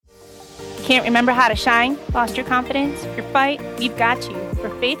Can't remember how to shine? Lost your confidence? Your fight? We've got you.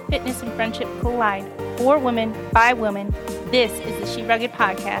 Where faith, fitness, and friendship collide. For women, by women. This is the She Rugged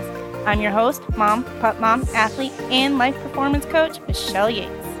Podcast. I'm your host, mom, pup mom, athlete, and life performance coach, Michelle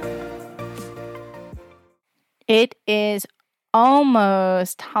Yates. It is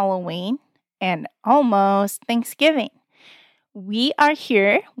almost Halloween and almost Thanksgiving. We are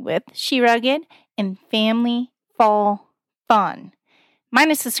here with She Rugged and family fall fun.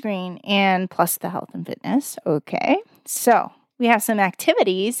 Minus the screen and plus the health and fitness. Okay, so we have some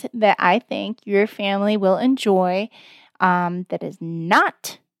activities that I think your family will enjoy that is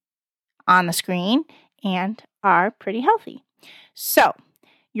not on the screen and are pretty healthy. So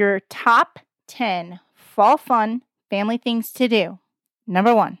your top 10 fall fun family things to do.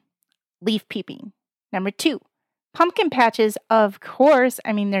 Number 1, leaf peeping. Number 2, pumpkin patches. Of course,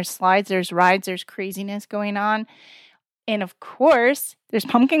 there's slides, there's rides, there's craziness going on. And of course, there's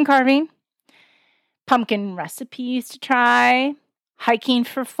pumpkin carving, pumpkin recipes to try, hiking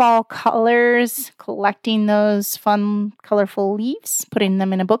for fall colors, collecting those fun, colorful leaves, putting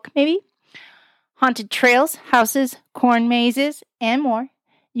them in a book maybe, haunted trails, houses, corn mazes, and more.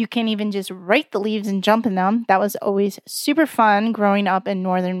 You can even just write the leaves and jump in them. That was always super fun growing up in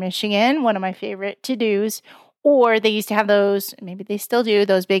northern Michigan, one of my favorite to-dos. Or they used to have those, maybe they still do,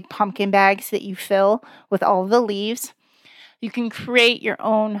 those big pumpkin bags that you fill with all the leaves. You can create your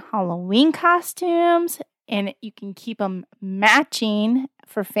own Halloween costumes and you can keep them matching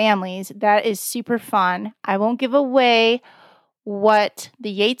for families. That is super fun. I won't give away what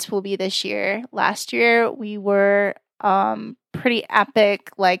the Yates will be this year. Last year, we were pretty epic,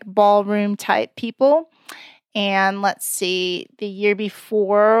 like ballroom type people. And let's see, the year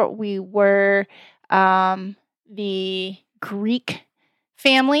before, we were the Greek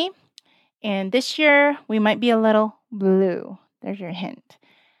family. And this year, we might be a little blue. There's your hint.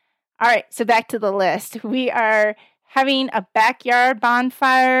 All right, so back to the list. We are having a backyard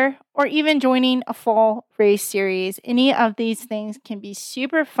bonfire or even joining a fall race series. Any of these things can be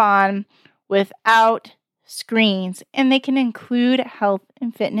super fun without screens, and they can include health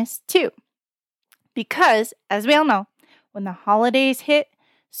and fitness too. Because, as we all know, when the holidays hit,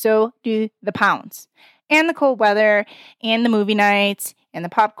 so do the pounds. And the cold weather, and the movie nights, and the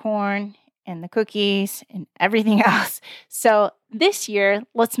popcorn, and the cookies, and everything else. So this year,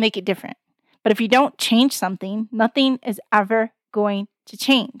 let's make it different. But if you don't change something, nothing is ever going to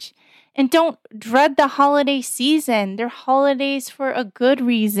change. And don't dread the holiday season. They're holidays for a good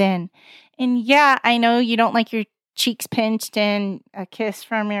reason. And yeah, I know you don't like your cheeks pinched and a kiss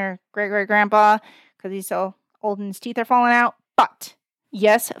from your great-great-grandpa because he's so old and his teeth are falling out. But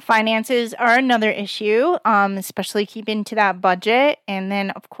yes, finances are another issue, especially keeping to that budget. And then,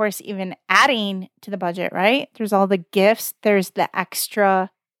 of course, even adding to the budget, right? There's all the gifts. There's the extra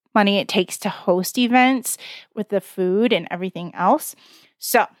money it takes to host events with the food and everything else.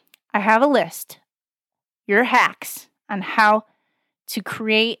 So I have a list, your hacks on how to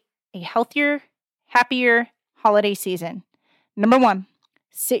create a healthier, happier holiday season. Number 1,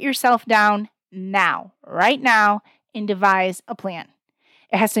 sit yourself down now, right now, and devise a plan.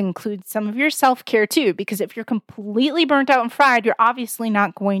 It has to include some of your self-care too, because if you're completely burnt out and fried, you're obviously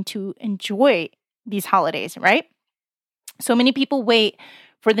not going to enjoy these holidays, right? So many people wait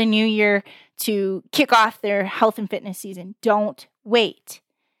for the new year to kick off their health and fitness season. Don't wait.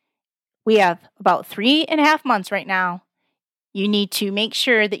 We have about 3.5 months right now. You need to make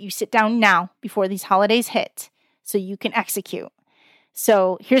sure that you sit down now before these holidays hit so you can execute.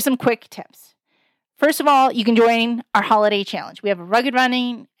 So here's some quick tips. First of all, you can join our holiday challenge. We have a Rugged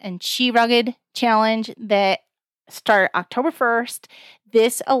Running and She Rugged challenge that start October 1st.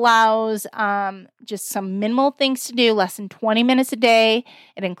 This allows just some minimal things to do, less than 20 minutes a day.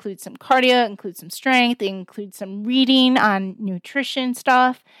 It includes some cardio, it includes some strength, it includes some reading on nutrition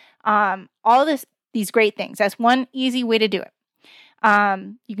stuff, all these great things. That's one easy way to do it.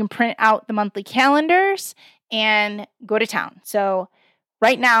 You can print out the monthly calendars and go to town. So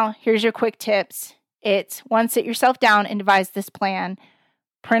right now, here's your quick tips. It's 1, sit yourself down and devise this plan.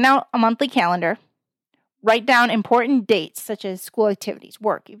 Print out a monthly calendar. Write down important dates such as school activities,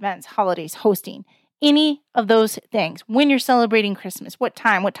 work, events, holidays, hosting, any of those things. When you're celebrating Christmas, what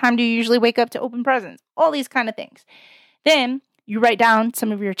time do you usually wake up to open presents? All these kind of things. Then you write down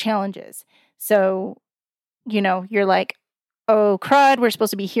some of your challenges. So, you're like, oh, crud, we're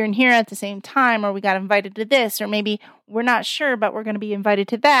supposed to be here and here at the same time, or we got invited to this, or maybe we're not sure, but we're going to be invited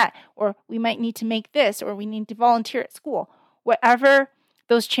to that, or we might need to make this, or we need to volunteer at school. Whatever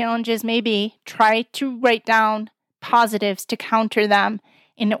those challenges may be, try to write down positives to counter them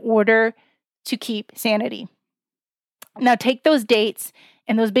in order to keep sanity. Now take those dates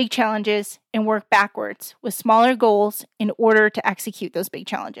and those big challenges and work backwards with smaller goals in order to execute those big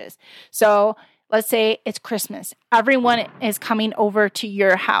challenges. So let's say it's Christmas. Everyone is coming over to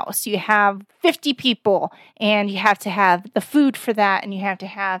your house. You have 50 people, and you have to have the food for that, and you have to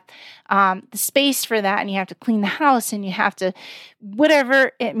have the space for that, and you have to clean the house, and you have to,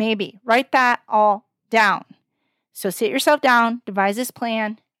 whatever it may be, write that all down. So sit yourself down, devise this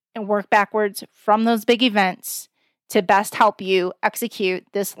plan, and work backwards from those big events to best help you execute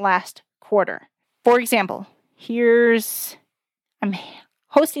this last quarter. For example, I'm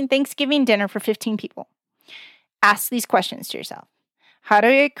hosting Thanksgiving dinner for 15 people. Ask these questions to yourself. How do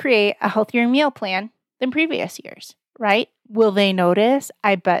I create a healthier meal plan than previous years, right? Will they notice?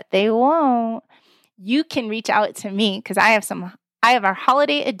 I bet they won't. You can reach out to me because I have our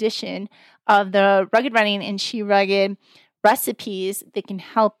holiday edition of the Rugged Running and She Rugged recipes that can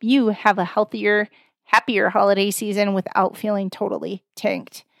help you have a healthier, happier holiday season without feeling totally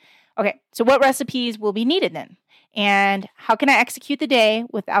tanked. Okay, so what recipes will be needed then? And how can I execute the day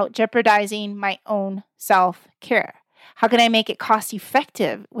without jeopardizing my own self-care? How can I make it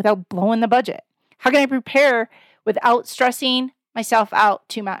cost-effective without blowing the budget? How can I prepare without stressing myself out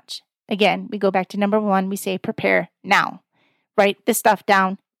too much? Again, we go back to number 1. We say prepare now. Write this stuff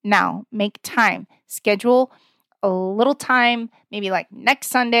down now. Make time. Schedule a little time, maybe like next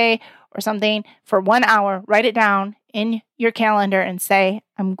Sunday or something, for 1 hour. Write it down in your calendar and say,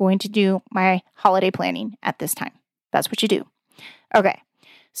 I'm going to do my holiday planning at this time. That's what you do. Okay.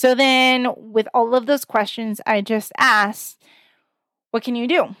 So then with all of those questions I just asked, what can you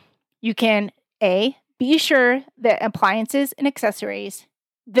do? You can, A, be sure that appliances and accessories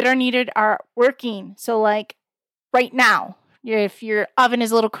that are needed are working. So like right now, if your oven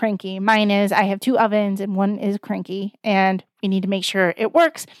is a little cranky, mine is, I have 2 ovens and one is cranky, and we need to make sure it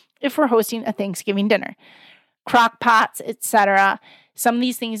works if we're hosting a Thanksgiving dinner. Crock pots, etc. Some of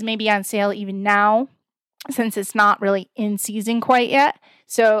these things may be on sale even now since it's not really in season quite yet.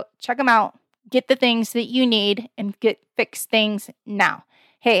 So check them out, get the things that you need, and fix things now.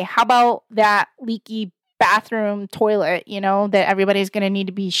 Hey, how about that leaky bathroom toilet, that everybody's going to need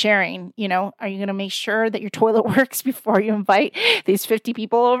to be sharing? Are you going to make sure that your toilet works before you invite these 50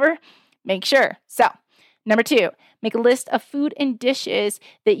 people over? Make sure. So, number 2, make a list of food and dishes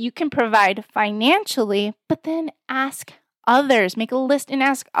that you can provide financially, but then ask others. Make a list and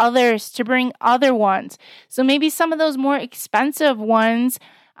ask others to bring other ones. So maybe some of those more expensive ones,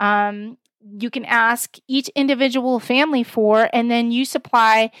 you can ask each individual family for, and then you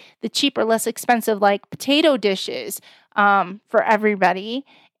supply the cheaper, less expensive, like potato dishes for everybody,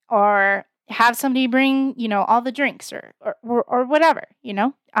 or have somebody bring, all the drinks or whatever,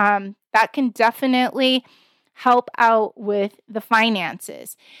 that can definitely help out with the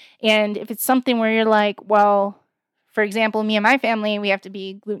finances. And if it's something where you're like, well, for example, me and my family, we have to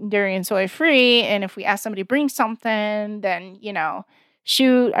be gluten, dairy, and soy free. And if we ask somebody to bring something, then,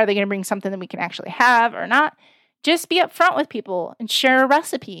 shoot, are they going to bring something that we can actually have or not? Just be upfront with people and share a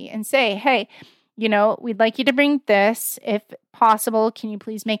recipe and say, hey, we'd like you to bring this. If possible, can you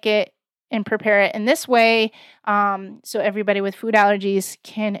please make it and prepare it in this way so everybody with food allergies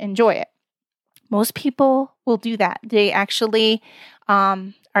can enjoy it? Most people will do that. They actually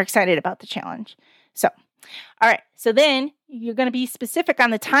are excited about the challenge. So, all right. So then you're going to be specific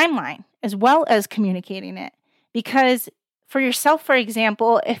on the timeline as well as communicating it. Because for yourself, for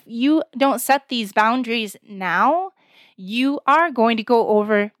example, if you don't set these boundaries now, you are going to go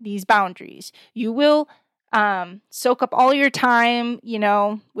over these boundaries. You will soak up all your time,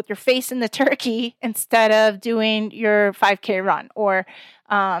 with your face in the turkey instead of doing your 5K run. Or,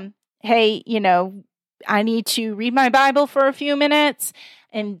 hey, I need to read my Bible for a few minutes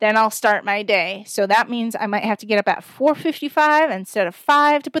and then I'll start my day. So that means I might have to get up at 4:55 instead of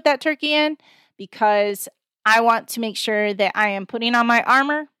 5 to put that turkey in, because I want to make sure that I am putting on my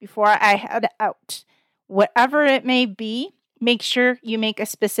armor before I head out. Whatever it may be, make sure you make a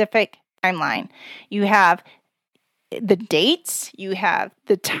specific timeline. You have the dates, you have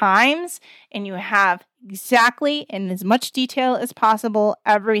the times, and you have exactly, in as much detail as possible,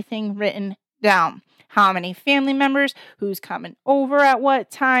 everything written down. How many family members, who's coming over at what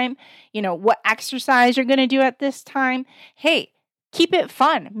time, what exercise you're going to do at this time. Hey, keep it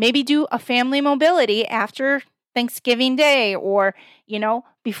fun. Maybe do a family mobility after Thanksgiving Day, or,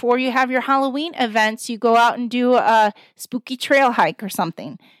 before you have your Halloween events, you go out and do a spooky trail hike or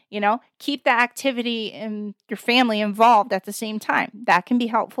something. Keep the activity and your family involved at the same time. That can be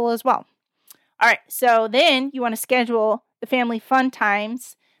helpful as well. All right. So then you want to schedule the family fun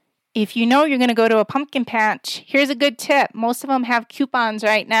times. If you know you're going to go to a pumpkin patch, here's a good tip. Most of them have coupons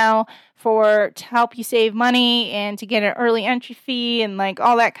right now to help you save money and to get an early entry fee and like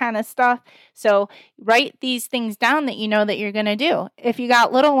all that kind of stuff. So write these things down that you know that you're going to do. If you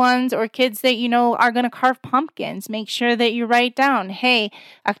got little ones or kids that you know are going to carve pumpkins, make sure that you write down, hey,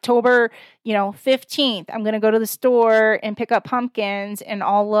 October 15th, I'm going to go to the store and pick up pumpkins and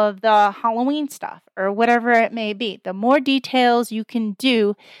all of the Halloween stuff or whatever it may be. The more details you can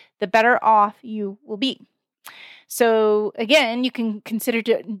do, the better off you will be. So again, you can consider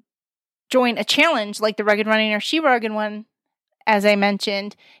to join a challenge like the Rugged Running or She Rugged one, as I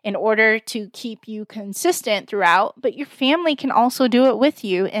mentioned, in order to keep you consistent throughout, but your family can also do it with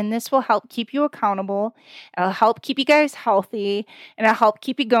you, and this will help keep you accountable. It'll help keep you guys healthy, and it'll help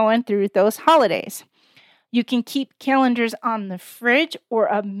keep you going through those holidays. You can keep calendars on the fridge or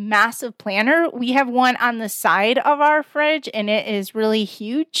a massive planner. We have one on the side of our fridge, and it is really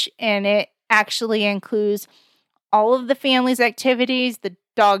huge, and it actually includes all of the family's activities, the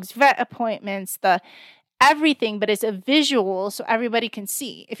dog's vet appointments, the everything, but it's a visual so everybody can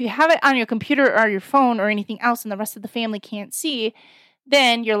see. If you have it on your computer or your phone or anything else and the rest of the family can't see,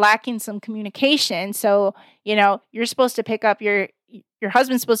 then you're lacking some communication. So, you're supposed to pick up your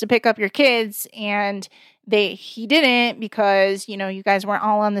husband's supposed to pick up your kids and he didn't because, you guys weren't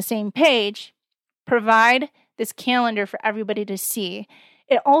all on the same page. Provide this calendar for everybody to see.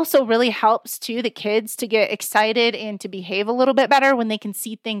 It also really helps, too, the kids to get excited and to behave a little bit better when they can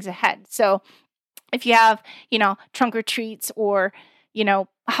see things ahead. So if you have, trunk or treats or,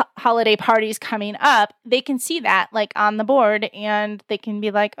 holiday parties coming up, they can see that like on the board and they can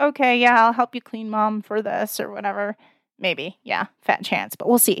be like, okay, yeah, I'll help you clean, Mom, for this or whatever. Maybe, yeah, fat chance, but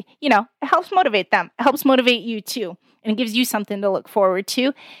we'll see. It helps motivate them. It helps motivate you, too. And it gives you something to look forward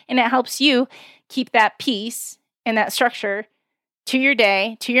to. And it helps you keep that peace and that structure to your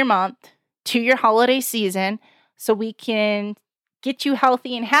day, to your month, to your holiday season, so we can get you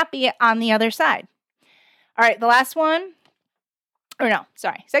healthy and happy on the other side. All right,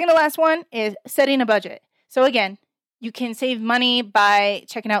 second to last one is setting a budget. So again, you can save money by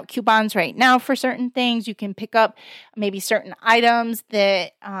checking out coupons right now for certain things. You can pick up maybe certain items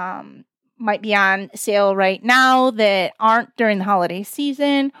that might be on sale right now that aren't during the holiday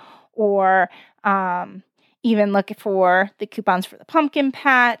season, or even look for the coupons for the pumpkin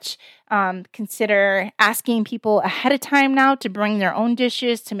patch. Consider asking people ahead of time now to bring their own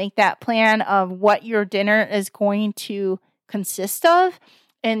dishes to make that plan of what your dinner is going to consist of.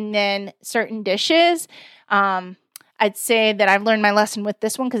 And then certain dishes. I'd say that I've learned my lesson with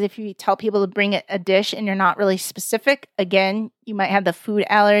this one, because if you tell people to bring a dish and you're not really specific, again, you might have the food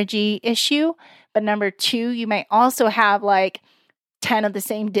allergy issue. But number 2, you might also have like 10 of the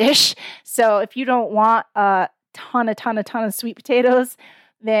same dish. So if you don't want a ton of sweet potatoes,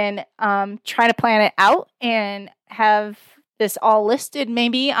 then try to plan it out and have this all listed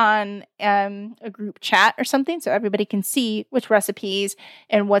maybe on a group chat or something so everybody can see which recipes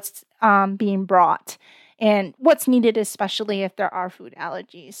and what's being brought and what's needed, especially if there are food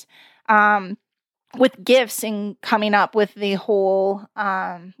allergies. With gifts and coming up with the whole,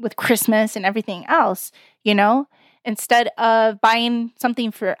 with Christmas and everything else, instead of buying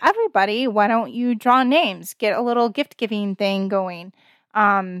something for everybody, why don't you draw names? Get a little gift giving thing going.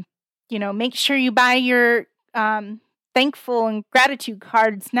 Make sure you buy your thankful and gratitude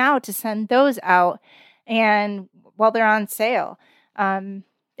cards now to send those out, and while they're on sale.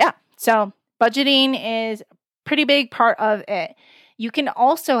 So budgeting is a pretty big part of it. You can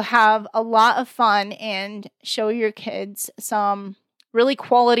also have a lot of fun and show your kids some really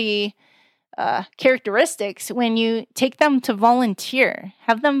quality characteristics when you take them to volunteer.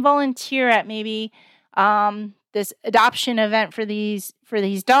 Have them volunteer at maybe this adoption event for these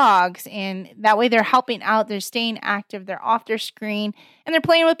dogs, and that way they're helping out, they're staying active, they're off their screen, and they're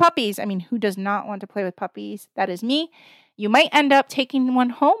playing with puppies. I mean, who does not want to play with puppies? That is me. You might end up taking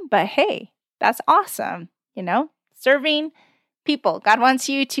one home, but hey, that's awesome. Serving people. God wants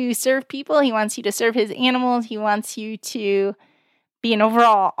you to serve people. He wants you to serve his animals. He wants you to be an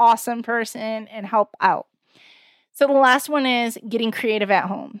overall awesome person and help out. So the last one is getting creative at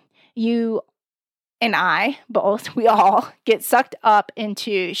home. You and I, both, we all get sucked up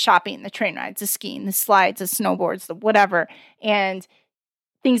into shopping, the train rides, the skiing, the slides, the snowboards, the whatever, and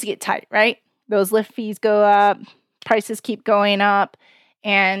things get tight, right? Those lift fees go up, prices keep going up,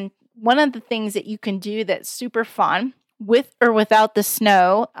 and one of the things that you can do that's super fun, with or without the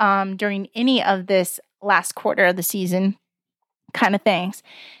snow, during any of this last quarter of the season kind of things,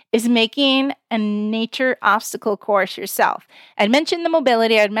 is making a nature obstacle course yourself. I'd mentioned the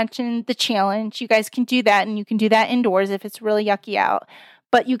mobility. I'd mentioned the challenge. You guys can do that, and you can do that indoors if it's really yucky out.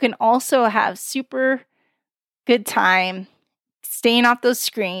 But you can also have super good time staying off those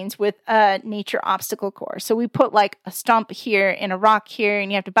screens with a nature obstacle course. So we put like a stump here and a rock here, and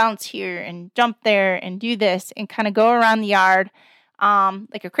you have to bounce here and jump there and do this and kind of go around the yard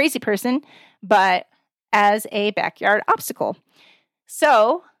like a crazy person, but as a backyard obstacle.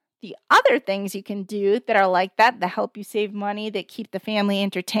 So the other things you can do that are like that help you save money, that keep the family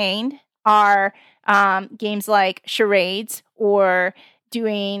entertained, are games like charades or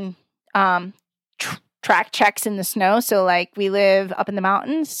doing track checks in the snow. So like we live up in the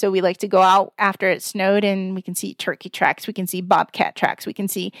mountains, so we like to go out after it snowed and we can see turkey tracks, we can see bobcat tracks, we can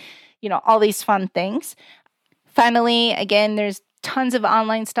see, all these fun things. Finally, again, there's tons of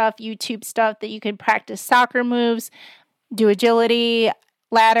online stuff, YouTube stuff that you can practice soccer moves, do agility,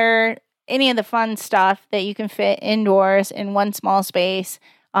 ladder, any of the fun stuff that you can fit indoors in one small space.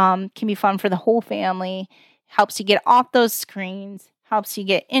 Can be fun for the whole family, helps you get off those screens, helps you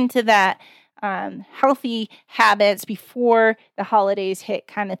get into that healthy habits before the holidays hit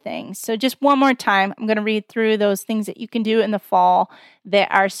kind of thing. So just one more time, I'm going to read through those things that you can do in the fall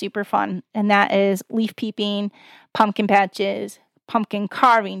that are super fun. And that is leaf peeping, pumpkin patches, pumpkin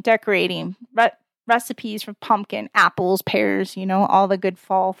carving, decorating, recipes for pumpkin, apples, pears, all the good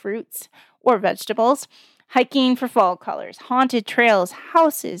fall fruits or vegetables. Hiking for fall colors, haunted trails,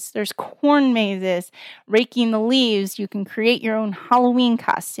 houses, there's corn mazes, raking the leaves. You can create your own Halloween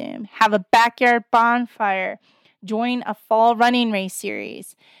costume, have a backyard bonfire, join a fall running race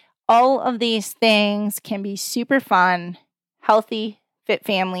series. All of these things can be super fun, healthy, fit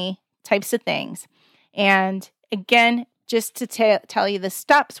family types of things. And again, just to tell you the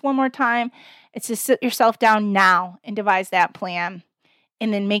steps one more time, it's to sit yourself down now and devise that plan.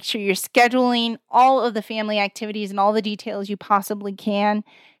 And then make sure you're scheduling all of the family activities and all the details you possibly can.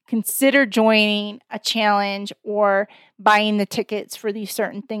 Consider joining a challenge or buying the tickets for these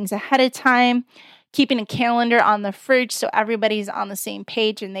certain things ahead of time. Keeping a calendar on the fridge so everybody's on the same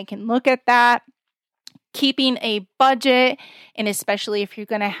page and they can look at that. Keeping a budget, and especially if you're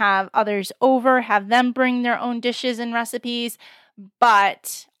going to have others over, have them bring their own dishes and recipes,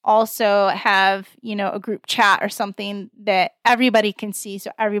 but also have, a group chat or something that everybody can see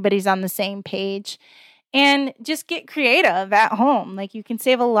so everybody's on the same page. And just get creative at home. Like, you can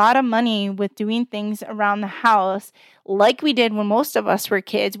save a lot of money with doing things around the house like we did when most of us were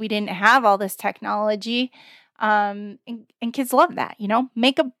kids. We didn't have all this technology. And kids love that,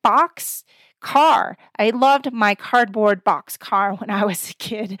 Make a box car. I loved my cardboard box car when I was a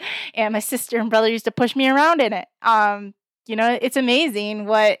kid. And my sister and brother used to push me around in it. It's amazing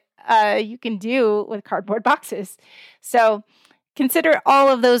what you can do with cardboard boxes. So consider all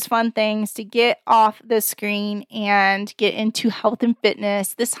of those fun things to get off the screen and get into health and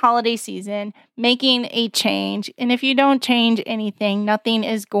fitness this holiday season, making a change. And if you don't change anything, nothing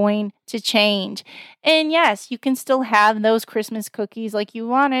is going to change. And yes, you can still have those Christmas cookies like you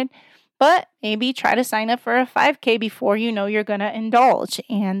wanted, but maybe try to sign up for a 5K before you know you're going to indulge.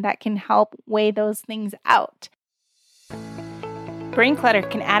 And that can help weigh those things out. Brain clutter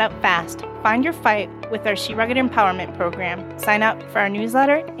can add up fast. Find your fight with our She Rugged Empowerment Program. Sign up for our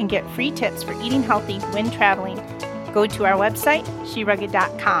newsletter and get free tips for eating healthy when traveling. Go to our website,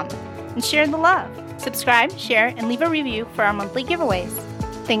 sherugged.com, and share the love. Subscribe, share, and leave a review for our monthly giveaways.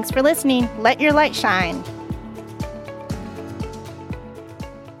 Thanks for listening. Let your light shine.